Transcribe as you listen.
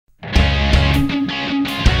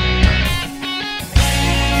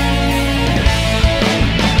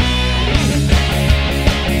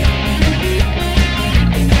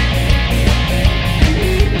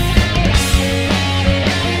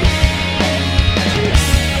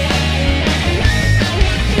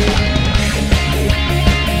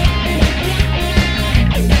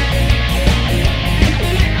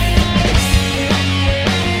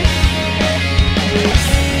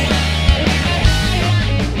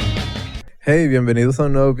Hey, bienvenidos a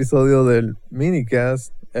un nuevo episodio del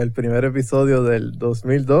Minikast, el primer episodio del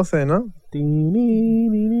 2012, ¿no? Y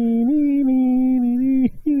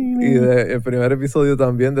el primer episodio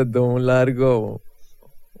también desde un largo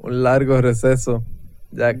receso,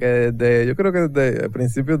 ya que yo creo que desde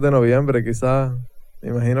principios de noviembre, quizás, me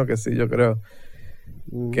imagino que sí, yo creo,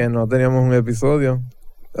 que no teníamos un episodio.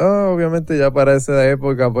 Obviamente ya para esa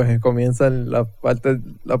época pues comienza la parte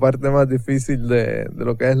más difícil de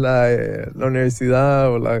lo que es la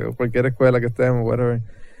universidad o cualquier escuela que estemos, whatever.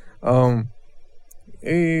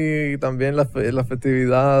 Y también las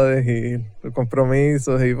festividades y los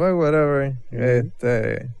compromisos y pues whatever.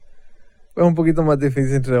 Pues un poquito más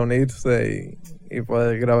difícil reunirse y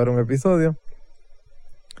poder grabar un episodio.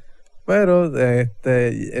 Pero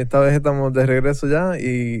esta vez estamos de regreso ya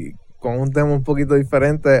y con un tema un poquito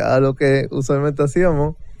diferente a lo que usualmente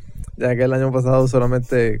hacíamos, ya que el año pasado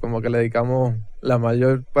solamente como que le dedicamos la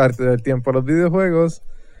mayor parte del tiempo a los videojuegos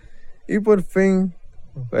y por fin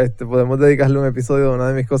podemos dedicarle un episodio de una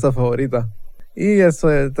de mis cosas favoritas. Y eso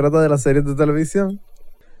trata de las series de televisión,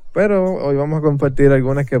 pero hoy vamos a compartir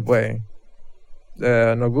algunas que pues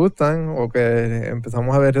nos gustan o que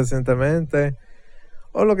empezamos a ver recientemente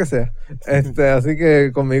o lo que sea. Así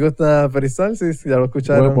que conmigo está Peristalsis, ya lo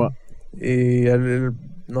escucharon. Bueno. Y él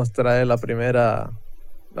nos trae la primera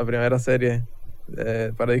serie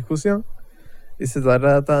para discusión. Y se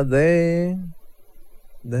trata de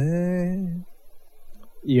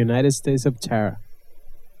United States of Terror.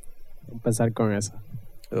 Vamos a empezar con eso.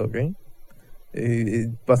 Ok. Y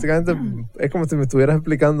básicamente es como si me estuvieras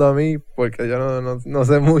explicando a mí, porque yo no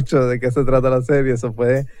sé mucho de qué se trata la serie. Eso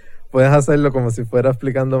puedes hacerlo como si fuera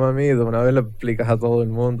explicándome a mí y de una vez le explicas a todo el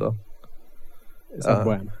mundo. Eso es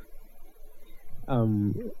bueno.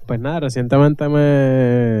 Pues nada, recientemente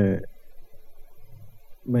me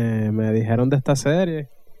dijeron de esta serie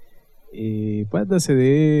y pues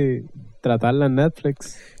decidí tratarla en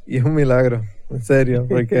Netflix. Y es un milagro, en serio,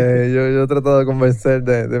 porque yo he tratado de convencer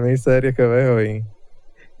de mis series que veo y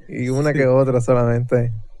una que otra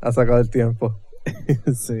solamente ha sacado el tiempo.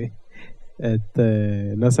 Sí.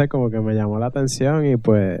 No sé, como que me llamó la atención y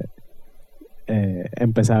pues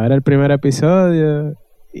empecé a ver el primer episodio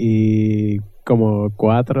y como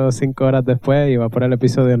 4 o 5 horas después iba por el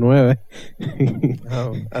episodio 9.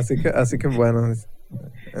 Así que bueno,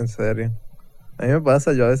 en serio. A mí me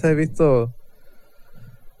pasa, yo a veces he visto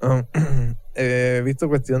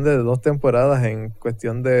cuestión de 2 temporadas en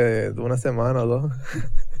cuestión de una semana o 2.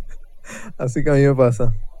 Así que a mí me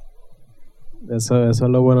pasa. Eso es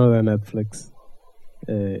lo bueno de Netflix.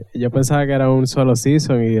 Yo pensaba que era un solo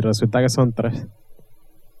season y resulta que son 3.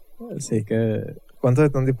 Así que... ¿Cuántos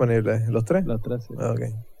están disponibles? ¿Los 3? Los 3, sí. Ok.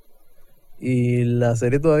 ¿Y la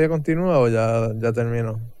serie todavía continúa o ya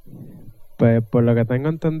terminó? Pues por lo que tengo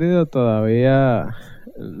entendido todavía...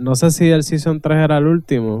 No sé si el season 3 era el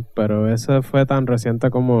último, pero eso fue tan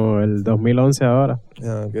reciente como el 2011 ahora.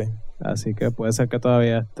 Okay. Así que puede ser que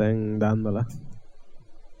todavía estén dándola.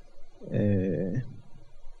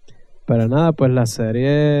 Pero nada, pues la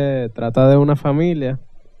serie trata de una familia.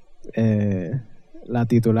 La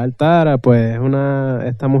titular Tara, pues es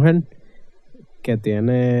esta mujer que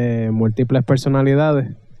tiene múltiples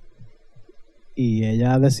personalidades y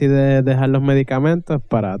ella decide dejar los medicamentos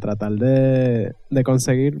para tratar de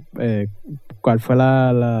conseguir cuál fue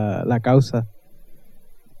la causa,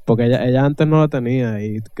 porque ella antes no lo tenía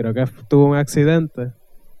y creo que tuvo un accidente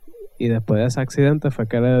y después de ese accidente fue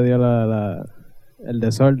que le dio el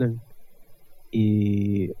desorden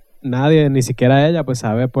y nadie, ni siquiera ella, pues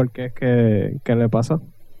sabe por qué es que le pasó.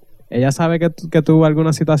 Ella sabe que tuvo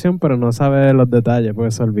alguna situación, pero no sabe los detalles,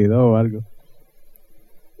 porque se olvidó o algo.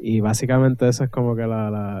 Y básicamente eso es como que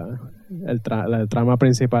el trama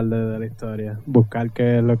principal de la historia. Buscar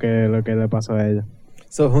qué es lo que le pasó a ella.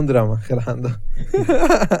 Eso es un drama, Gerardo.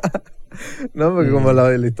 No, porque como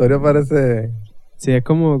la historia parece... Sí, es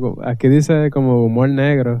como... Aquí dice como humor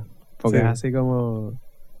negro, porque sí. Es así como...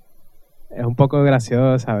 Es un poco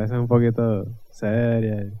graciosa, a veces un poquito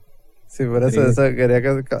seria. Sí, por eso quería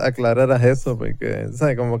que aclararas eso, porque,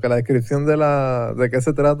 ¿sabes? Como que la descripción de qué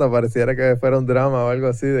se trata pareciera que fuera un drama o algo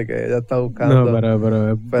así, de que ella está buscando.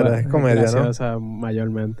 No, pero es comedia, graciosa, ¿no?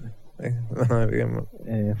 Mayormente. Bien.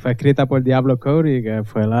 Fue escrita por Diablo Cody, que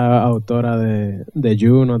fue la autora de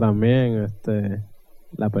Juno también,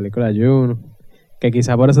 la película Juno, que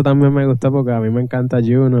quizá por eso también me gustó, porque a mí me encanta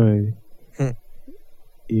Juno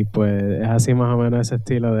y pues es así más o menos ese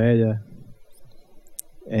estilo de ella.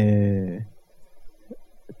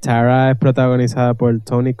 Tara es protagonizada por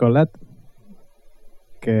Toni Collette,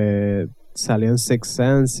 que salió en Sixth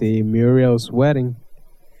Sense y Muriel's Wedding.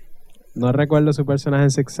 No recuerdo su personaje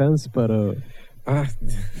en Sixth Sense, pero... Ah,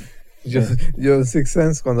 yo Sixth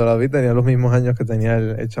Sense, cuando la vi, tenía los mismos años que tenía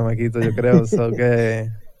el chamaquito, yo creo. So que,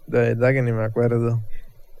 de verdad que ni me acuerdo.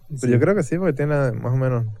 Pero yo creo que sí, porque tiene más o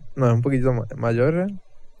menos... No, es un poquito mayor, ¿eh?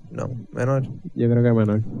 No, menor. Yo creo que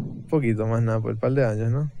menor. Un poquito más nada, por un par de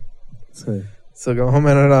años, ¿no? Sí. So que más o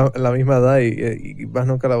menos la misma edad y más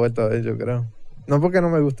nunca la he vuelto a ver, yo creo. No porque no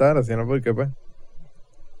me gustara, sino porque, pues...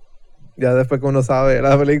 Ya después que uno sabe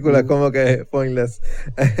la película es como que pointless.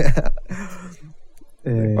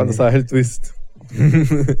 Cuando sabes el twist.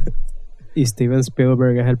 Y Steven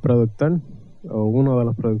Spielberg es el productor, o uno de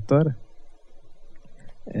los productores.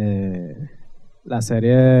 La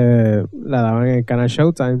serie la daban en el canal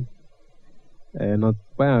Showtime. Bueno,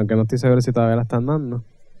 aunque no estoy seguro si todavía la están dando.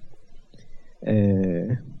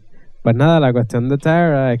 Pues nada, la cuestión de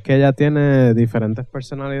Tara es que ella tiene diferentes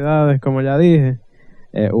personalidades, como ya dije.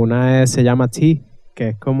 Una se llama T, que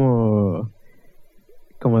es como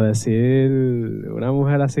decir una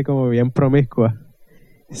mujer así como bien promiscua.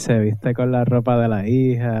 Se viste con la ropa de la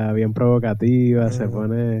hija, bien provocativa, se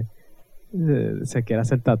pone, se quiere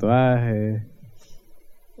hacer tatuajes.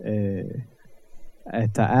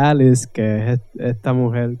 Está Alice, que es esta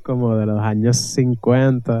mujer como de los años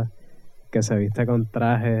 50, que se viste con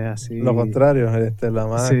trajes así. Lo contrario, la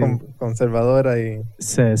más Sí. conservadora y...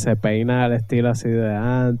 Se peina al estilo así de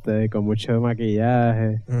antes, con mucho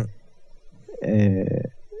maquillaje.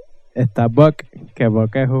 Está Buck, que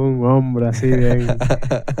Buck es un hombre así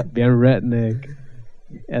bien redneck.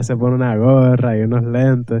 Él se pone una gorra y unos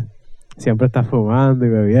lentes. Siempre está fumando y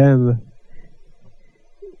bebiendo.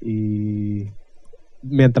 Y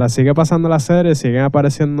mientras sigue pasando la serie, siguen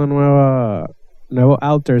apareciendo nuevos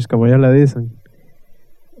alters, como ellos le dicen.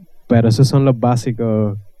 Pero esos son los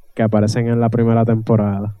básicos que aparecen en la primera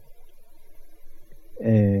temporada.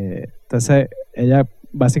 Entonces, ella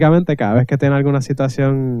básicamente cada vez que tiene alguna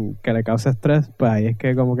situación que le cause estrés, pues ahí es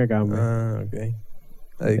que como que cambia. Ah, ok.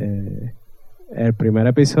 El primer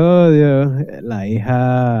episodio, la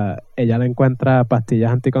hija, ella le encuentra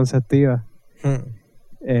pastillas anticonceptivas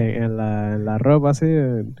en la ropa así,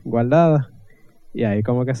 guardada. Y ahí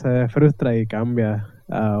como que se frustra y cambia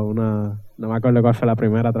a una... No me acuerdo cuál fue la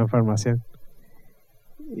primera transformación.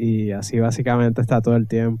 Y así básicamente está todo el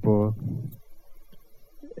tiempo.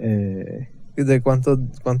 ¿Y de cuánto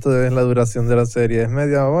es la duración de la serie? ¿Es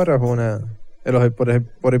media hora o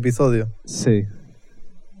por episodio? Sí.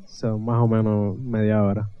 Son más o menos media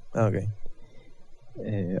hora. Ah, ok.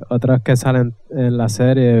 Otros que salen en la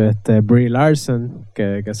serie, Brie Larson,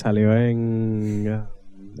 que salió en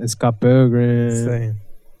Scott Pilgrim. Sí.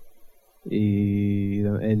 Y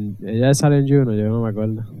ella sale en Juno, yo no me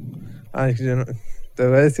acuerdo. Ay, te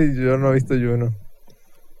voy a decir, yo no he visto Juno.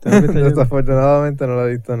 ¿Tú no has visto Juno? Desafortunadamente no lo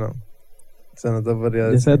he visto, no. O sea, no te podría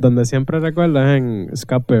decir. Yo sé, donde siempre recuerdo es en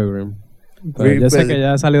Scott Pilgrim. Pero yo sé que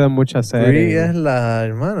ella ha salido en muchas series. Brie es la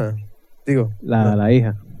hermana. Digo. La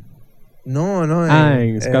hija. No.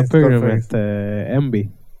 En Scott Pilgrim,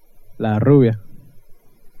 Envy. La rubia.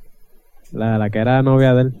 La que era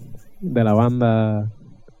novia de él. De la banda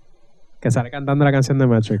que sale cantando la canción de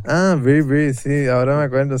Matrix. Ah, Brie, sí, ahora me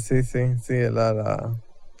acuerdo, sí, sí, sí.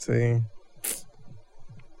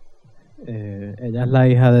 Ella es la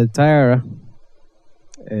hija de Tyra,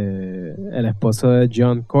 el esposo de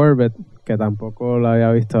John Corbett, que tampoco lo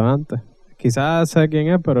había visto antes. Quizás sé quién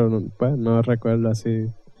es, pero pues no recuerdo así.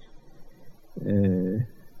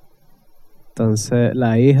 Entonces,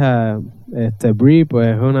 la hija, Brie,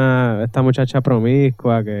 pues es esta muchacha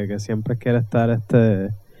promiscua que siempre quiere estar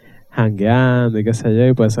jangueando y qué sé yo,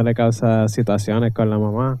 y por eso le causa situaciones con la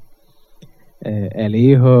mamá. El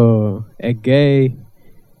hijo es gay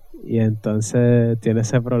y entonces tiene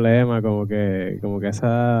ese problema como que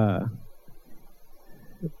esa,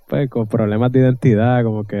 pues con problemas de identidad,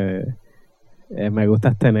 como que me gusta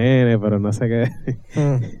este nene, pero no sé qué.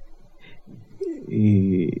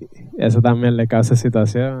 Y eso también le causa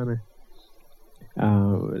situaciones.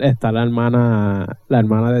 Está la hermana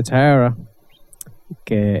de Tara,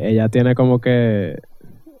 que ella tiene como que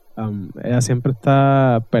ella siempre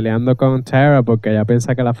está peleando con Tara porque ella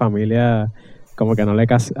piensa que la familia como que no le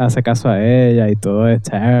hace caso a ella y todo es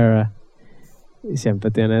Tara, y siempre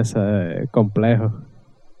tiene ese complejo.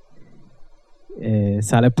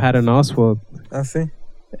 Sale Patton Oswalt. Ah, sí.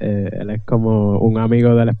 Él es como un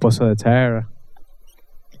amigo del esposo de Tara.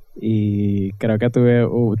 Y creo que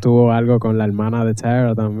tuvo algo con la hermana de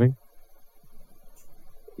Tara también.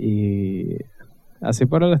 Y así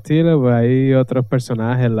por el estilo, pues hay otros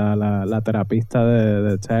personajes, la terapista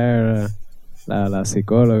de Tara, la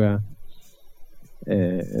psicóloga.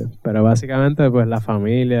 Pero básicamente, pues la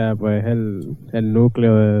familia, pues el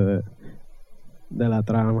núcleo de la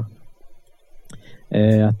trama.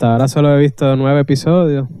 Hasta ahora solo he visto 9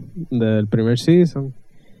 episodios del primer season.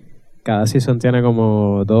 Cada season tiene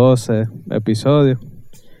como 12 episodios.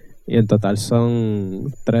 Y en total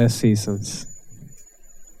son 3 seasons.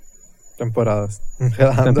 Temporadas. Sí.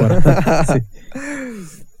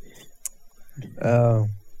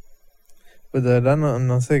 Pues de verdad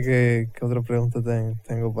no sé qué otra pregunta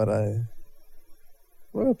tengo para él.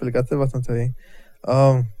 Bueno, explicaste bastante bien.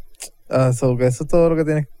 So que eso es todo lo que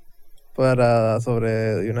tienes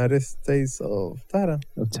sobre United States of Tara.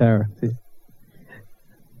 Of Terror, sí.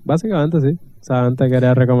 Básicamente sí. O sea, antes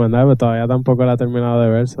quería recomendar, pero todavía tampoco la he terminado de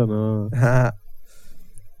ver, no.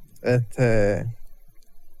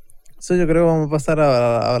 Yo creo que vamos a pasar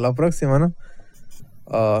a la próxima, ¿no?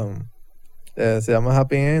 Se llama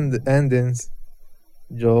Happy Endings.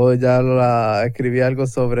 Yo ya escribí algo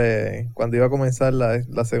sobre cuando iba a comenzar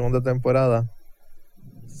la segunda temporada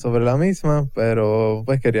sobre la misma, pero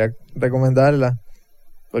pues quería recomendarla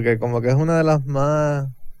porque como que es una de las más, o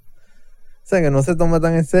sea, que no se toma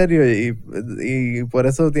tan en serio y por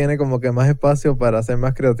eso tiene como que más espacio para ser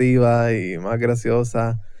más creativa y más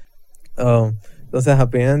graciosa. Entonces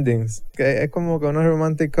Happy Endings, que es como que una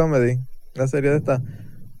romantic comedy, la serie de esta,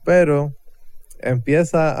 pero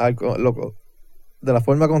empieza de la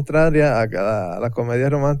forma contraria a las comedias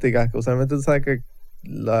románticas, que usualmente tú sabes que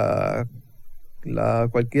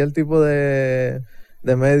cualquier tipo de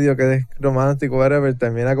medio que es romántico, whatever,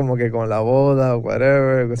 termina como que con la boda o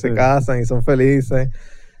whatever, que se casan y son felices.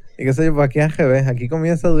 Y qué sé yo, pues aquí al revés, aquí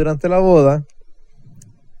comienza durante la boda,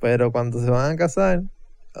 pero cuando se van a casar,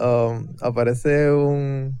 aparece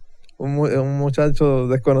un muchacho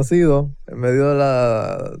desconocido en medio de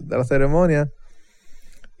la ceremonia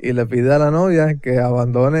y le pide a la novia que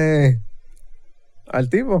abandone al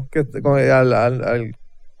tipo, al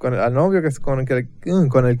novio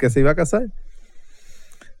con el que se iba a casar.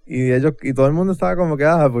 Y todo el mundo estaba como que,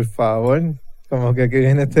 por favor, como que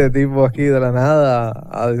viene este tipo aquí de la nada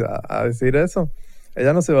a decir eso.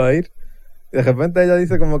 Ella no se va a ir. Y de repente ella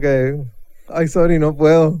dice como que, ay, sorry, no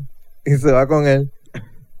puedo. Y se va con él.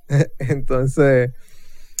 Entonces,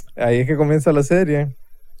 ahí es que comienza la serie.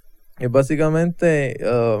 Y básicamente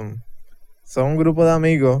son un grupo de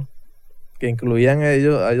amigos que incluían a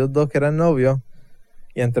ellos dos que eran novios.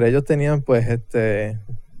 Y entre ellos tenían pues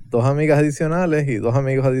 2 amigas adicionales y 2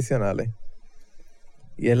 amigos adicionales.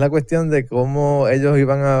 Y es la cuestión de cómo ellos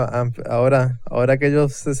iban ahora que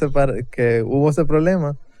ellos se separan, que hubo ese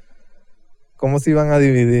problema, cómo se iban a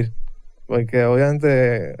dividir. Porque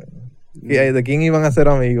obviamente, ¿de quién iban a ser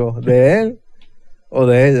amigos? ¿De él o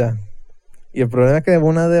de ella? Y el problema es que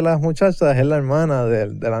una de las muchachas es la hermana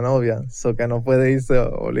de la novia, so que no puede irse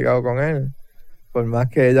obligado con él, por más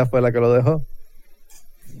que ella fue la que lo dejó.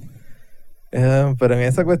 Pero en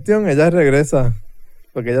esa cuestión ella regresa,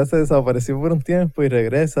 porque ella se desapareció por un tiempo y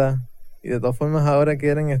regresa. Y de todas formas ahora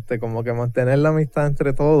quieren como que mantener la amistad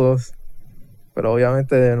entre todos. Pero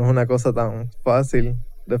obviamente no es una cosa tan fácil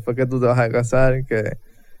después que tú te vas a casar, que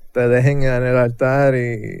te dejen en el altar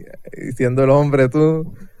y siendo el hombre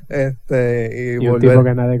tú, y un volver. Tipo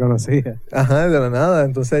que nadie conocía. Ajá, de la nada.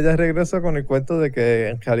 Entonces ella regresa con el cuento de que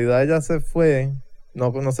en realidad ella se fue,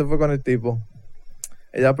 no se fue con el tipo.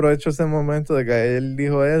 Ella aprovechó ese momento de que él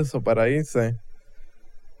dijo eso para irse,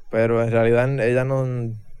 pero en realidad ella no,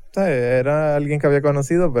 ¿sabes? Era alguien que había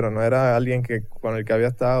conocido, pero no era alguien con el que había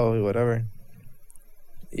estado y whatever.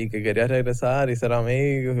 Y que quería regresar y ser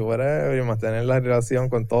amigos y whatever, y mantener la relación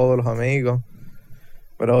con todos los amigos.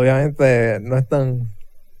 Pero obviamente no es tan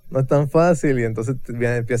fácil, y entonces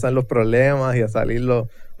empiezan los problemas y a salir los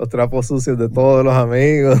trapos sucios de todos los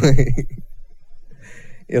amigos.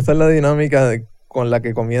 Y esa es la dinámica con la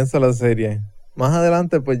que comienza la serie. Más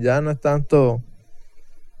adelante pues ya no es tanto,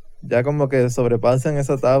 ya como que sobrepasan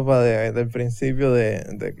esa etapa del principio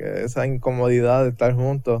de que esa incomodidad de estar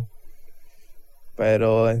juntos.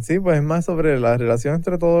 Pero en sí pues es más sobre la relación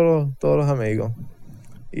entre todos los amigos.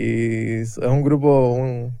 Y es un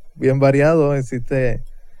grupo bien variado. Existe,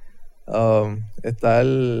 está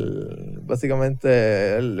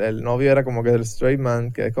básicamente el novio era como que el straight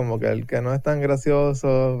man, que es como que el que no es tan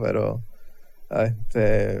gracioso, pero es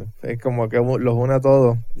como que los une a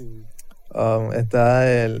todos. Está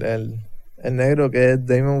el negro, que es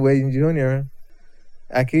Damon Wayans Jr.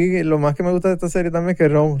 Aquí lo más que me gusta de esta serie también es que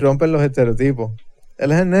rompen los estereotipos.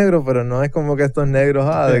 Él es el negro, pero no es como que estos negros,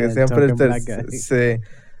 de que siempre sí.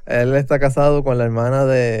 Él está casado con la hermana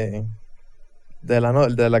de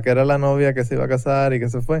la que era la novia que se iba a casar y que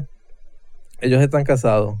se fue. Ellos están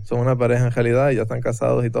casados, son una pareja en realidad, y ya están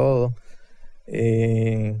casados y todo.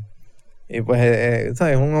 Y pues,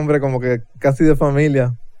 ¿sabes? Es un hombre como que casi de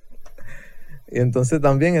familia. Y entonces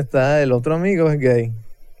también está el otro amigo, es gay.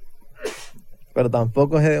 Pero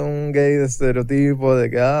tampoco es un gay de estereotipo, de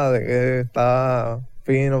que está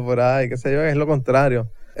fino por ahí, qué sé yo, es lo contrario.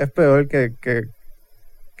 Es peor que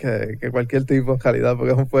cualquier tipo en realidad,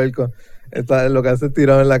 porque es un puerco. Está lo que hace es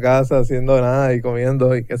tirado en la casa, haciendo nada y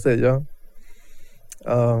comiendo y qué sé yo.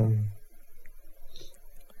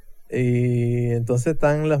 Y entonces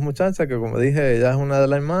están las muchachas, que como dije, ella es una de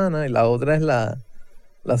las hermanas y la otra es la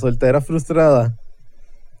soltera frustrada.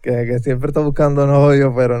 Que siempre está buscando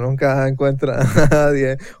novios, pero nunca encuentra a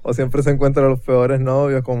nadie, o siempre se encuentra los peores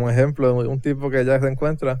novios, como ejemplo, un tipo que ella se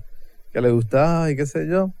encuentra, que le gustaba y qué sé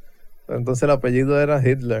yo, pero entonces el apellido era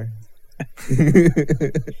Hitler.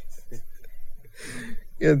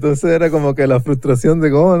 Y entonces era como que la frustración de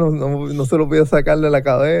cómo no se lo podía sacar de la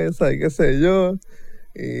cabeza y qué sé yo,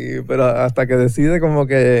 pero hasta que decide como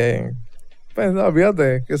que, pues no,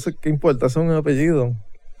 fíjate, ¿qué importa? Es un apellido.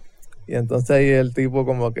 Y entonces ahí el tipo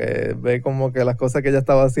como que ve como que las cosas que ella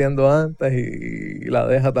estaba haciendo antes y la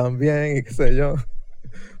deja también y qué sé yo.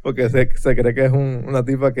 Porque se cree que es una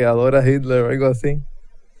tipa que adora a Hitler o algo así.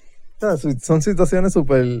 O sea, son situaciones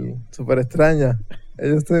súper extrañas.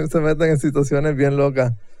 Ellos se meten en situaciones bien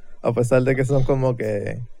locas, a pesar de que son como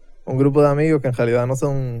que un grupo de amigos que en realidad no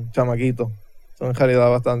son chamaquitos. Son en realidad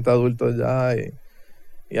bastante adultos ya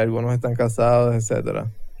y algunos están casados, etcétera.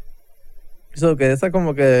 So, que esa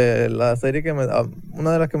como que la serie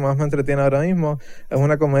una de las que más me entretiene ahora mismo es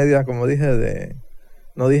una comedia, como dije,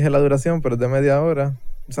 no dije la duración, pero es de media hora,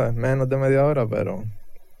 o sea, menos de media hora, pero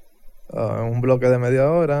un bloque de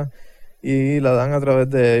media hora, y la dan a través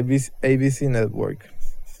de ABC Network.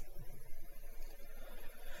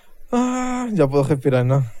 Ya puedo respirar,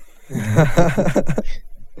 ¿no?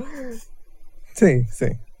 Sí.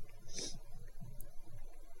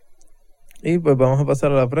 Y pues vamos a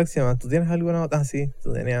pasar a la próxima. ¿Tú tienes alguna otra? Sí,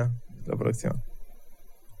 tú tenías la próxima.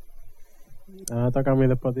 Toca a mí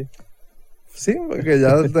después a ti. Sí, porque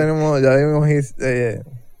ya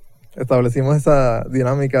establecimos esa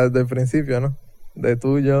dinámica desde el principio, ¿no? De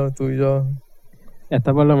tú y yo.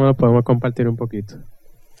 Esta por lo menos podemos compartir un poquito.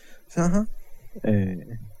 Ajá.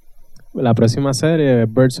 La próxima serie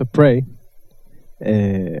es Birds of Prey.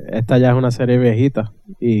 Esta ya es una serie viejita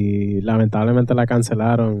y lamentablemente la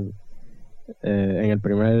cancelaron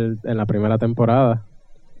en la primera temporada,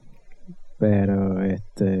 pero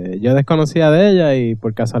yo desconocía de ella y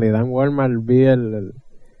por casualidad en Walmart vi el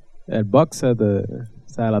box set, o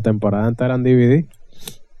sea, la temporada entera en DVD,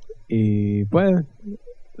 y pues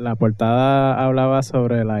la portada hablaba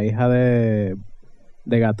sobre la hija de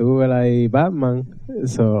Gatúbela y Batman.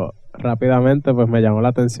 Eso rápidamente pues me llamó la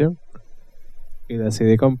atención y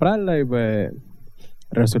decidí comprarla y pues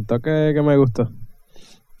resultó que me gustó.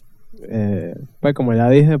 Pues como ya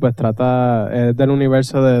dije, pues es del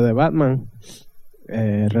universo de Batman.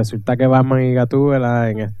 Resulta que Batman y Gatúbela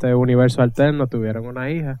en este universo alterno tuvieron una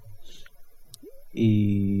hija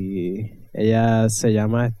y ella se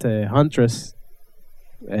llama Huntress.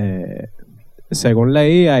 Según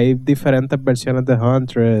leí, hay diferentes versiones de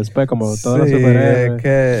Huntress, pues como todos los superhéroes. Es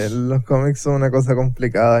que los cómics son una cosa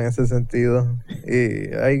complicada en ese sentido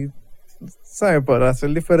y hay, ¿sabes? Para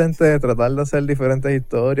hacer tratar de hacer diferentes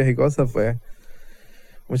historias y cosas, pues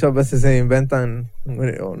muchas veces se inventan,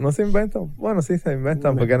 o no se inventan, bueno, sí se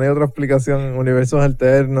inventan, porque no hay otra explicación en universos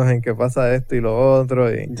alternos en que pasa esto y lo otro,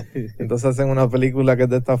 y entonces hacen una película que es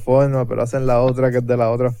de esta forma, pero hacen la otra que es de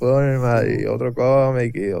la otra forma, y otro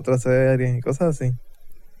cómic, y otra serie, y cosas así.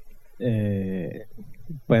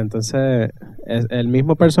 Pues entonces, el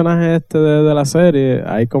mismo personaje de la serie,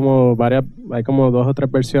 hay como 2 o 3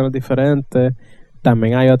 versiones diferentes.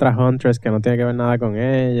 También hay otras Huntress que no tienen que ver nada con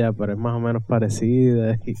ella, pero es más o menos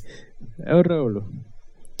parecida. Es un revolú.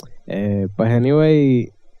 Pues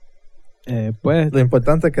anyway, pues... Lo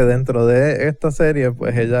importante es que dentro de esta serie,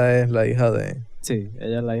 pues ella es la hija de... Sí,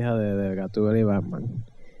 ella es la hija de Gatúbela y Batman.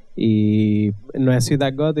 Y no es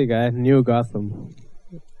Ciudad Gótica, es New Gotham.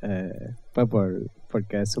 Pues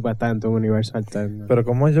porque es supuestamente un universo alterno. Pero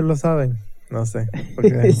 ¿cómo ellos lo saben? No sé.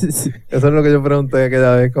 Eso es lo que yo pregunté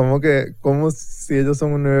aquella vez. ¿Cómo si ellos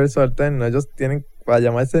son un universo alterno? Ellos tienen, para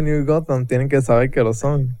llamarse New Gotham, tienen que saber que lo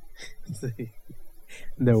son. Sí.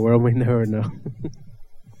 The world we never know.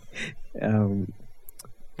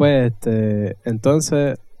 Pues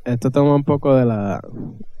entonces, esto toma un poco de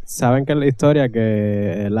 ¿saben que en la historia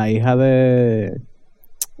que la hija de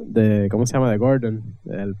 ¿cómo se llama? De Gordon,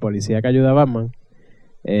 el policía que ayuda a Batman,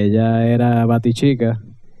 ella era Batichica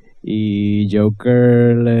y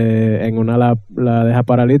Joker en una la deja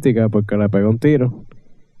paralítica porque le pegó un tiro.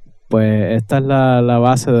 Pues esta es la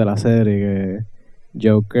base de la serie, que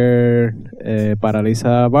Joker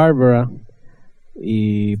paraliza a Barbara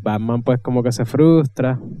Y Batman pues como que se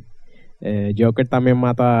frustra. Joker también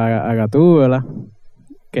mata a Gatúbela,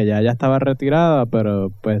 que ya estaba retirada,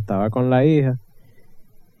 pero pues estaba con la hija.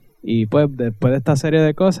 Y pues después de esta serie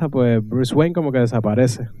de cosas, pues Bruce Wayne como que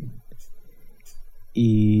desaparece.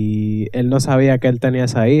 Y él no sabía que él tenía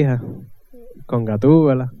esa hija con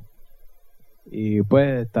Gatúbela. Y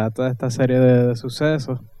pues está toda esta serie de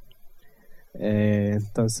sucesos.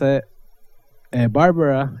 Entonces,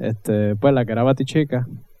 Barbara, pues la que era Batichica,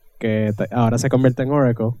 que ahora se convierte en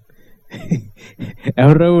Oracle. Es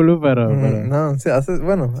un revolú, pero... No, sí,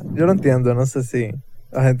 bueno, yo lo entiendo, no sé si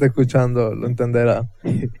la gente escuchando lo entenderá.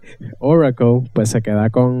 Oracle pues se queda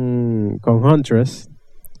con Huntress,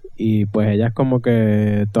 y pues ellas como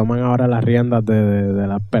que toman ahora las riendas de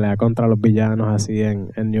la pelea contra los villanos así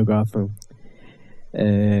en New Gotham.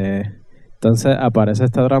 Entonces aparece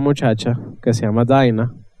esta otra muchacha que se llama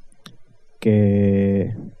Dinah,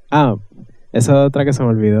 que... esa es otra que se me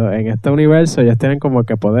olvidó. En este universo ellos tienen como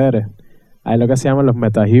que poderes. Hay lo que se llaman los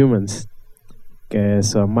metahumans, que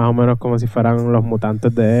son más o menos como si fueran los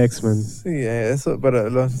mutantes de X-Men. Sí, eso,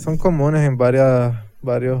 pero son comunes en varias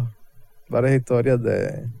historias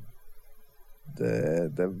del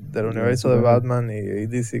universo de Batman y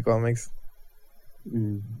DC Comics.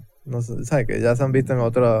 No sé, ¿sabes? Que ya se han visto en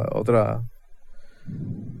otras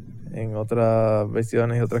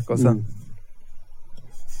versiones y otras cosas.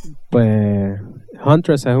 Pues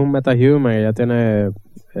Huntress es un metahuman, ella tiene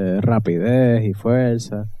rapidez y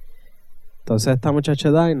fuerza. Entonces esta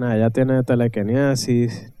muchacha Dinah, ella tiene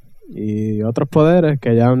telequinesis y otros poderes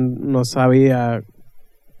que ella no sabía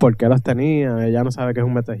por qué los tenía. Ella no sabe que es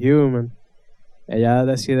un metahuman. Ella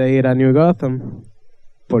decide ir a New Gotham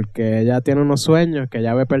porque ella tiene unos sueños que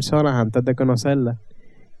ella ve personas antes de conocerlas.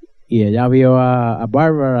 Y ella vio a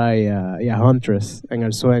Barbara y a Huntress en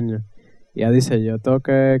el sueño. Y ella dice, yo tengo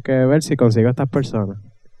que ver si consigo a estas personas.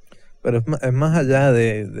 Pero es más allá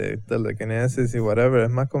de telequinesis y whatever, es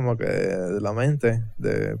más como que de la mente,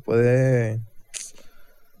 puede,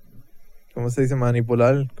 ¿cómo se dice?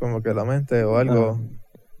 Manipular como que la mente o algo.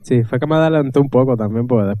 Sí, fue que me adelanté un poco también,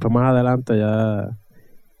 porque después más adelante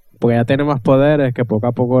porque ya tiene más poderes que poco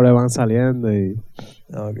a poco le van saliendo y...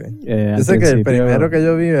 Okay. Yo sé que el primero que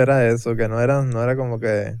yo vi era eso, que no era como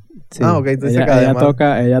que... Sí, okay, tú dices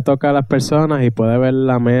que ella toca a las personas y puede ver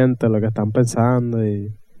la mente, lo que están pensando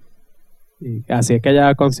y así es que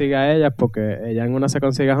ella consigue a ellas, porque ella en una se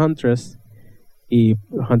consigue a Huntress y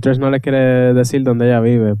Huntress no le quiere decir dónde ella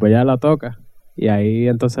vive, pues ella la toca y ahí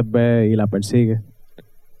entonces ve y la persigue.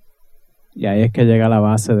 Y ahí es que llega a la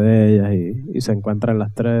base de ellas y se encuentran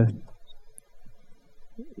las tres.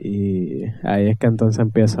 Y ahí es que entonces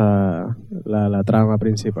empieza la trama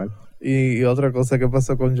principal. Y otra cosa, ¿qué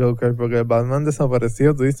pasó con Joker? Porque Batman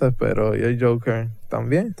desapareció, tú dices, pero ¿y el Joker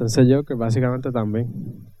también? Entonces Joker básicamente también.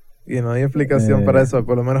 Y no hay explicación para eso,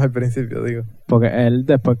 por lo menos al principio, digo. Porque él,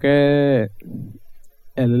 después que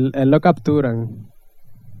él lo capturan,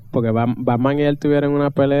 porque Batman y él tuvieron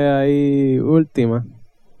una pelea ahí última,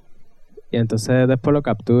 y entonces después lo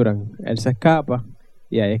capturan. Él se escapa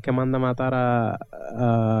y ahí es que manda a matar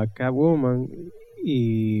a Catwoman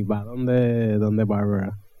y va donde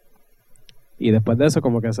Barbara. Y después de eso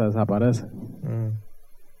como que se desaparece.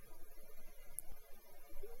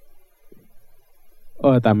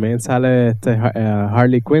 También sale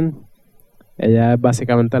Harley Quinn. Ella es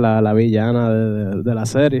básicamente la villana de la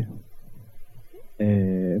serie.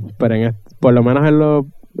 Pero por lo menos en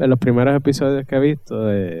los primeros episodios que he visto,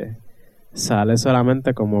 sale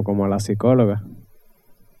solamente como la psicóloga.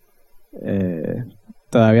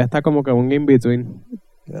 Todavía está como que un in-between.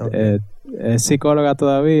 Okay. ¿Es psicóloga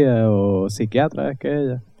todavía o psiquiatra? Es que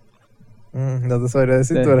ella. No te sabría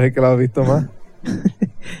decir, tú eres el que la has visto más.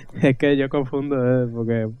 Es que yo confundo,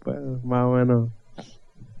 porque pues, más o menos...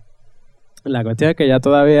 La cuestión es que ella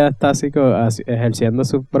todavía está así ejerciendo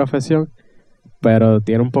su profesión, pero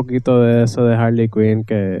tiene un poquito de eso de Harley Quinn,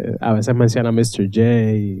 que a veces menciona a Mr. J.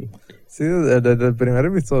 Sí, desde el primer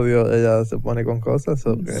episodio ella se pone con cosas.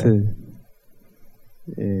 Okay. Sí.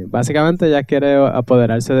 Básicamente ella quiere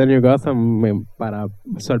apoderarse de New Gotham para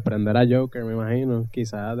sorprender a Joker, me imagino.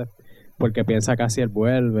 Quizás porque piensa que así él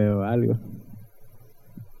vuelve o algo.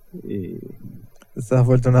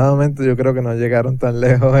 Desafortunadamente yo creo que no llegaron tan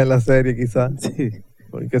lejos en la serie, quizás. Sí.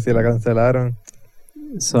 Porque si la cancelaron.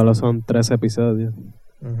 Solo son 3 episodios.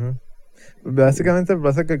 Uh-huh. Básicamente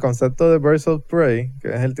pasa que el concepto de Birds of Prey, que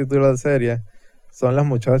es el título de la serie, son las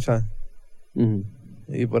muchachas. Uh-huh.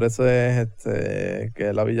 Y por eso es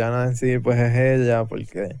que la villana en sí pues es ella,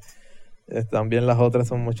 porque también las otras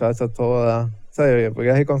son muchachas todas. ¿sabes? Porque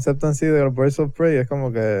es el concepto en sí de los Birds of Prey, es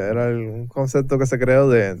como que era un concepto que se creó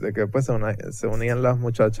de que pues se unían las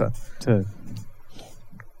muchachas. Sí.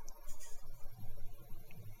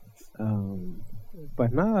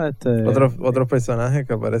 Pues nada, Otros personajes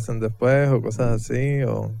que aparecen después o cosas así,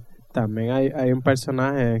 o... También hay un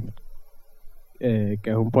personaje que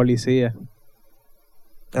es un policía.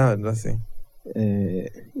 ¿Verdad? Sí.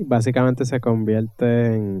 Y básicamente se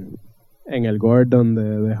convierte en el Gordon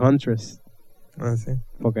de Huntress. Sí.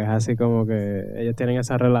 Porque es así como que ellos tienen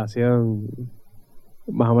esa relación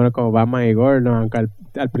más o menos como Batman y Gordon, aunque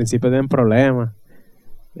al principio tienen problemas.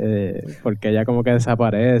 Porque ella como que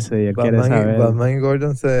desaparece y él quiere saber. Batman y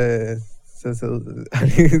Gordon se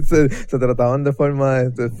trataban de forma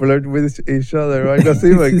de flirt with each other o algo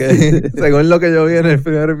así, porque según lo que yo vi en el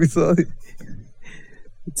primer episodio.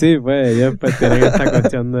 Sí, pues ellos pues, tienen esta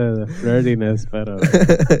cuestión de flirtiness, pero...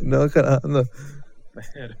 No, carajo, no.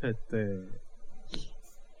 Pero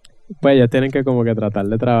pues ellos tienen que como que tratar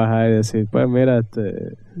de trabajar y decir, pues mira,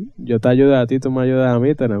 yo te ayudo a ti, tú me ayudas a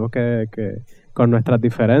mí, tenemos que con nuestras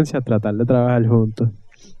diferencias tratar de trabajar juntos.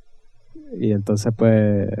 Y entonces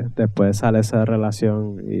pues después sale esa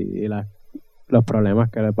relación y los problemas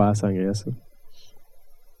que le pasan y eso.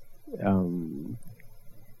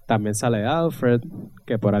 También sale Alfred,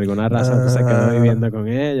 que por alguna razón se quedó viviendo con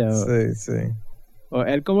ella. Sí. O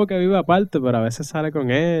él como que vive aparte, pero a veces sale con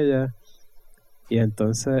ella. Y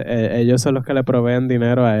entonces ellos son los que le proveen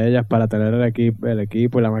dinero a ellas para tener el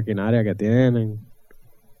equipo y la maquinaria que tienen.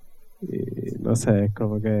 Y no sé, es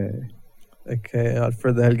como que... Es que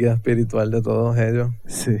Alfred es el guía espiritual de todos ellos.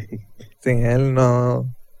 Sí. Sin él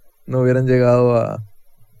no hubieran llegado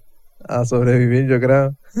a sobrevivir, yo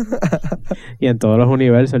creo. Y en todos los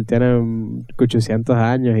universos él tiene 800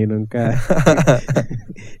 años y nunca...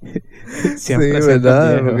 Siempre, sí,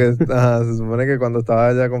 verdad, porque se supone que cuando estaba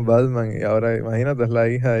allá con Batman y ahora imagínate, es la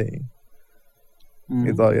hija y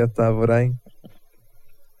todavía está por ahí.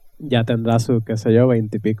 Ya tendrá sus, qué sé yo,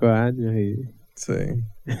 20 y pico años y... Sí.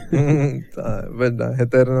 Verdad, es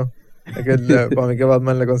eterno. Es que para mí que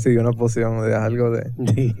Batman le consiguió una poción de algo de...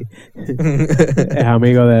 Sí. Es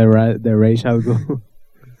amigo de Ra's al Ghul.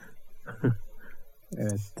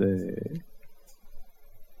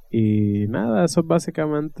 Y nada, eso es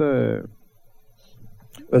básicamente...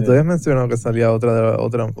 Pero tú habías mencionado que salía otra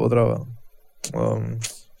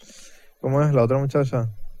 ¿cómo es? La otra muchacha.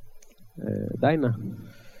 Dinah.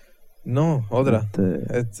 No, otra.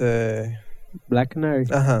 Black Canary.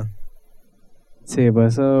 Ajá. Sí,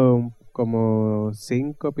 pues eso como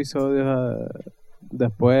 5 episodios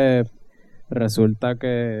después resulta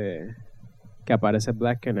que aparece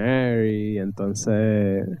Black Canary y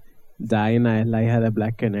entonces Dinah es la hija de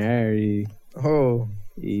Black Canary. Oh.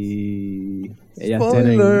 Y ellas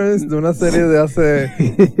spoilers de una serie de hace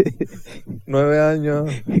 9 años.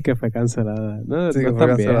 Que fue cancelada. No, sí, no que es fue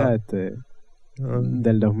tan cancelada. vieja,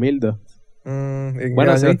 del 2002. ¿En qué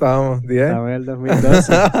bueno, año sí, estábamos? ¿10? Estaba en el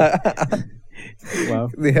 2012. Wow.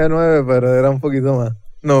 Dije 9, pero era un poquito más.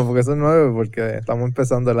 No, porque son 9 porque estamos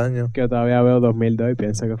empezando el año. Que yo todavía veo 2002 y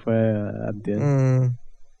pienso que fue antier.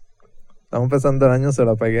 Estamos empezando el año, se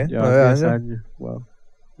la pegué. Yo 9 años. Wow.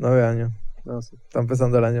 9 años. No sé. Está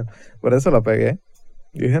empezando el año. Por eso la pegué.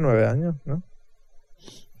 Yo dije 9 años, ¿no?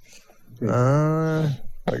 Sí.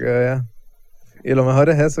 Para que veas. Y lo mejor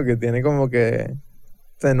es eso, que tiene como que...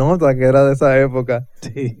 Se nota que era de esa época.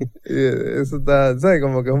 Sí. Y eso está, ¿sabes?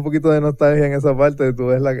 Como que es un poquito de nostalgia en esa parte. Tú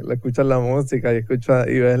ves escuchas la música y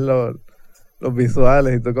ves los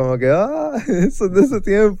visuales y tú como que, eso es de ese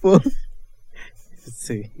tiempo.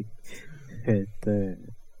 Sí.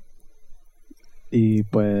 Y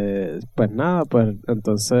pues nada, pues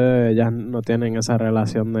entonces ya no tienen esa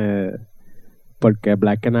relación de... Porque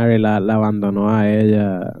Black Canary la abandonó a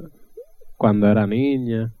ella cuando era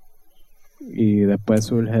niña. Y después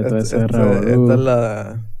surge todo ese revolú. Esta es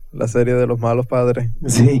la serie de los malos padres.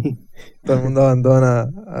 Sí. Todo el mundo abandona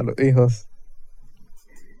a los hijos.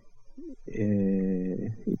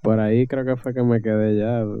 Y por ahí creo que fue que me quedé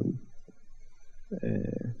ya.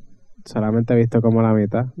 Solamente he visto como la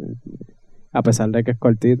mitad. A pesar de que es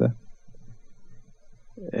cortita.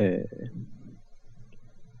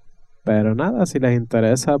 Pero nada, si les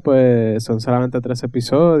interesa, pues son solamente 3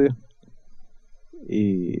 episodios.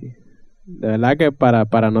 Y... de verdad que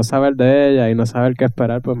para no saber de ella y no saber qué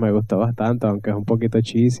esperar, pues me gustó bastante, aunque es un poquito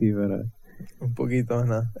cheesy, pero... Un poquito,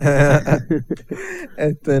 ¿no?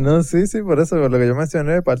 No, sí, por eso, por lo que yo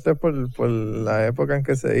mencioné, parte por la época en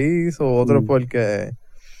que se hizo, otro porque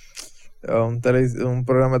un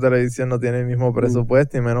programa de televisión no tiene el mismo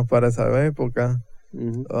presupuesto y menos para esa época.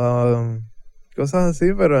 cosas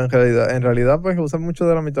así, pero en realidad pues usan mucho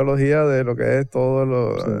de la mitología de lo que es todo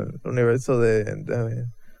el universo de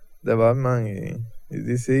Batman y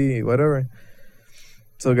DC y whatever.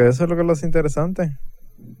 So que eso es lo que lo hace interesante.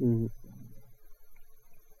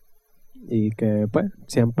 Y que pues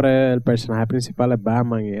siempre el personaje principal es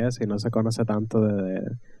Batman y eso, y no se conoce tanto de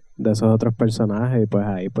esos otros personajes, y pues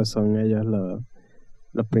ahí pues son ellos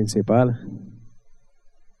los principales.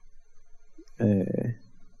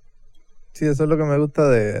 Sí, eso es lo que me gusta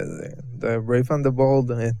de Brave and the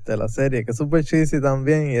Bold, la serie, que es super cheesy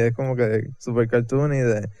también y es como que super cartoon y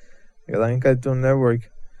que dan en Cartoon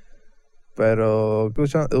Network. Pero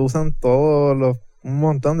usan un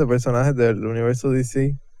montón de personajes del universo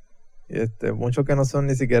DC. Y muchos que no son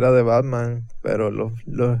ni siquiera de Batman, pero los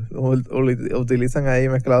utilizan ahí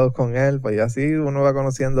mezclados con él, pues y así uno va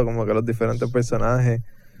conociendo como que los diferentes personajes.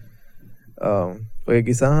 Porque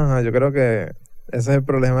quizás yo creo que ese es el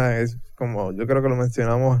problema, es como yo creo que lo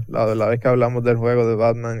mencionamos la vez que hablamos del juego de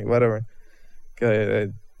Batman y whatever,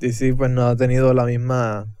 que DC pues no ha tenido la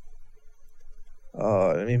misma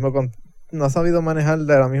no ha sabido manejar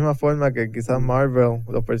de la misma forma que quizás Marvel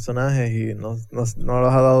los personajes y no los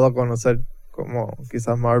ha dado a conocer como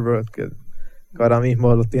quizás Marvel que ahora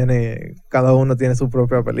mismo los tiene, cada uno tiene su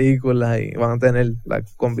propia película y van a tener la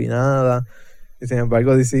combinada, y sin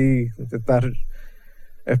embargo DC está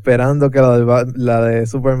esperando que la de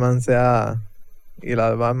Superman sea, y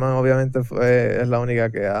la de Batman obviamente es la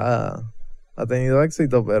única que ha tenido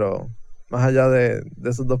éxito, pero más allá de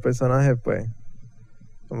esos dos personajes pues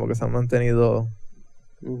como que se han mantenido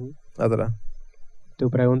atrás. Tú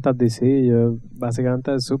preguntas DC, yo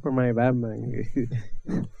básicamente Superman y Batman.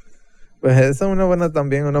 Pues esa es una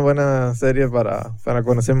buena serie para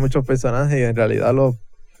conocer muchos personajes y en realidad los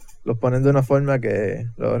ponen de una forma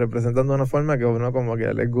los representan de una forma que uno como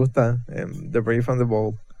que les gusta, The Brave and the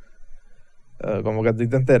Bold. Como que a ti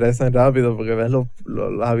te interesan rápido porque ves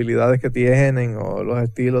las habilidades que tienen o los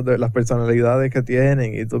estilos de las personalidades que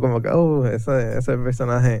tienen y tú como que, ese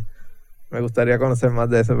personaje, me gustaría conocer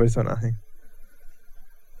más de ese personaje.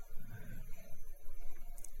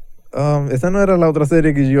 Esa no era la otra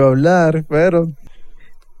serie que yo iba a hablar, pero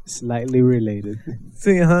slightly related.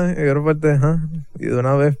 sí, en gran parte, y de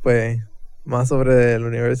una vez pues más sobre el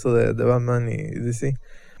universo de Batman y DC,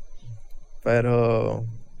 pero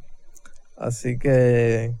así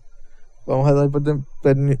que vamos a dar por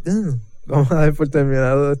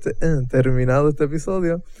terminado este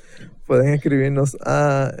episodio. Pueden escribirnos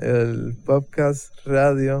a el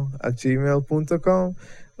podcastradio@gmail.com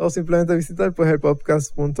o simplemente visitar pues el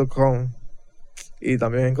podcast.com y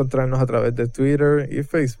también encontrarnos a través de Twitter y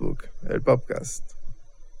Facebook, el podcast.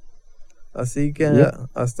 Así que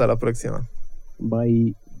hasta la próxima.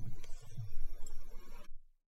 Bye.